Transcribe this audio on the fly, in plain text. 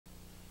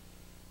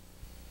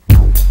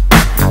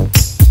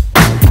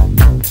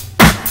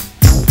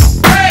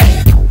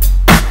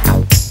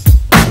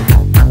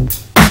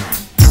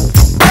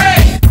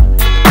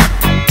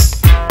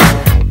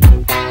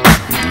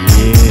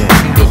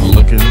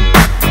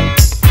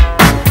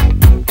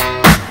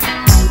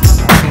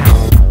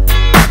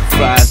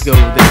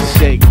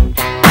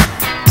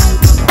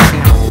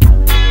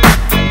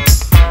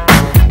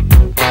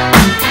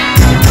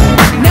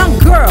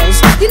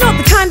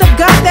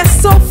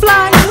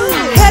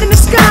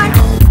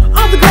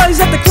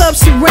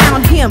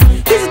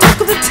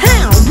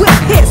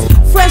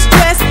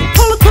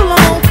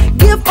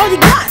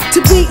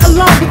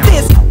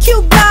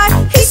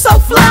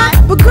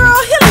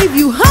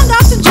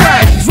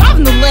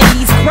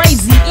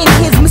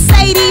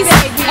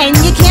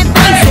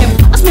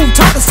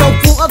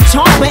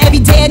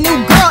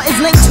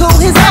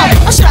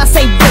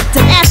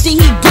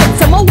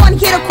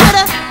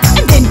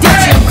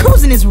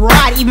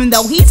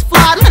though he's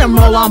fly, let him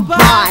roll on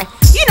by.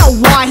 You know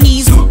why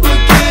he's super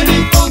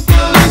candy,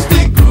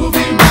 funkalistic,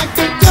 groovy,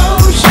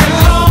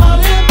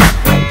 macadocious.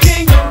 The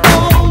king of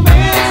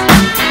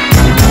romance.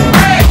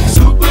 Hey,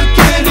 super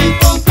candy,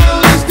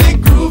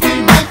 funkalistic, groovy,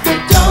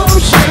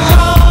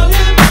 macadocious.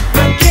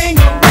 The king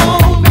of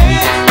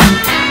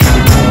romance.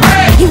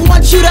 Hey. He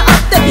wants you to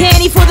up the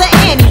panty for the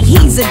ante.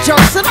 He's a jerk,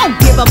 so don't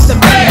give up the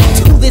man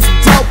to this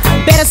dope.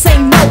 Better say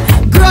no,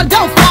 girl,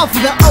 don't fall for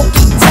the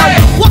okey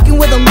doke. Walking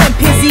with a limp,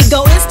 his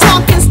ego is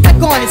talking,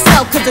 stuck on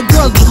itself, cause the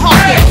girls be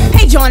hawking.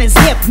 Page on his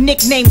hip,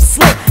 nickname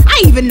Slick.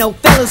 I even know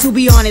fellas who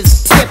be on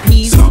his tip.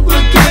 He's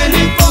super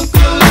candy,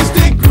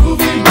 funkalistic,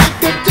 groovy,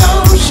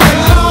 macadocious.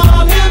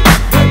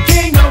 The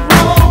king of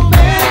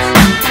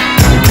romance.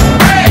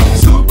 Hey,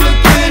 super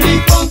candy,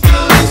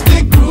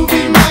 funkalistic,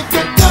 groovy,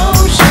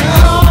 macadocious.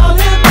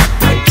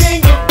 The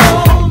king of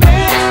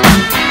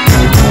romance.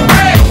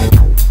 Hey.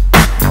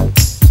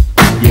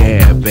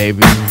 Yeah,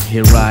 baby,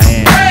 here I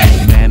am,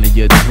 the man of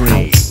your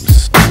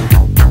dreams.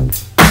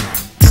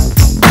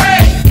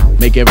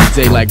 Make every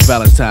day like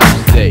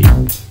Valentine's Day.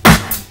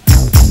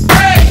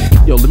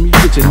 Yo, let me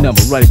get your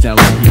number, write it down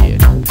right here.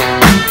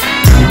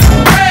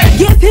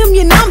 Give him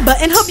your number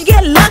and hope you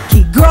get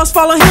lucky. Girls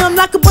follow him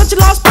like a bunch of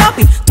lost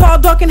puppies. Tall,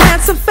 dark, and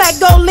handsome, fat,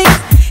 gold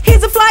links.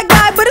 He's a fly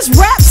guy, but his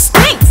rap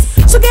stinks.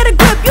 So get a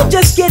grip, you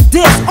just get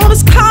this. On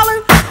his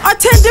collar are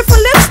 10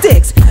 different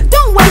lipsticks.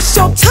 Don't waste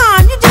your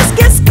time, you just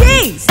get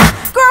skis.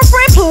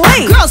 Girlfriend,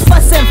 please. girls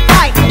fuss and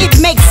fight, it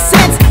makes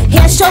sense.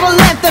 Hair shoulder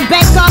length and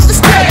back off the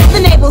strip. The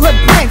neighborhood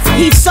prince,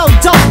 he's so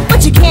dope,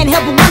 but you can't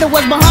help but wonder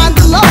what's behind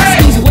the looks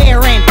he's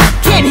wearing.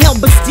 Can't help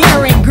but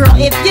staring, girl,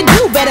 if you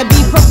do, better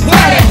be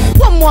prepared. And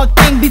one more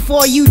thing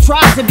before you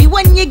try to be.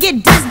 When you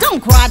get dissed,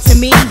 don't cry to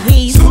me.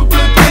 He's super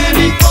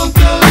candy,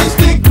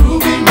 funkalistic,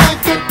 groovy,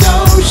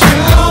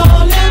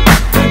 macadocious.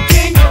 The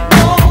king of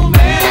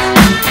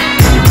romance.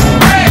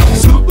 Hey,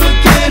 super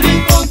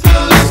candy,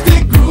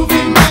 funkalistic,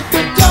 groovy,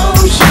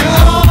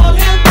 macadocious.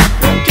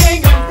 The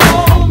king of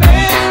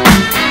romance.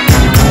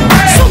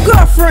 So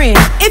girlfriend,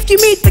 if you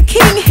meet the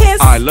king, his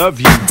I love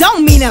you.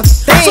 don't mean a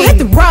thing. so hit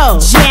the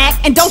road, Jack,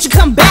 and don't you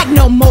come back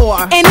no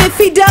more. and if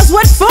he does,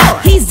 what for?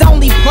 He's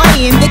only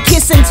playing the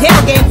kiss and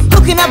tell game,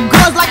 hooking up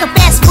girls like a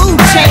fast food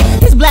chain.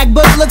 His black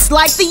book looks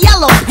like the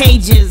yellow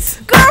pages.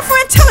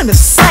 Girlfriend, tell him to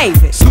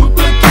save it. Super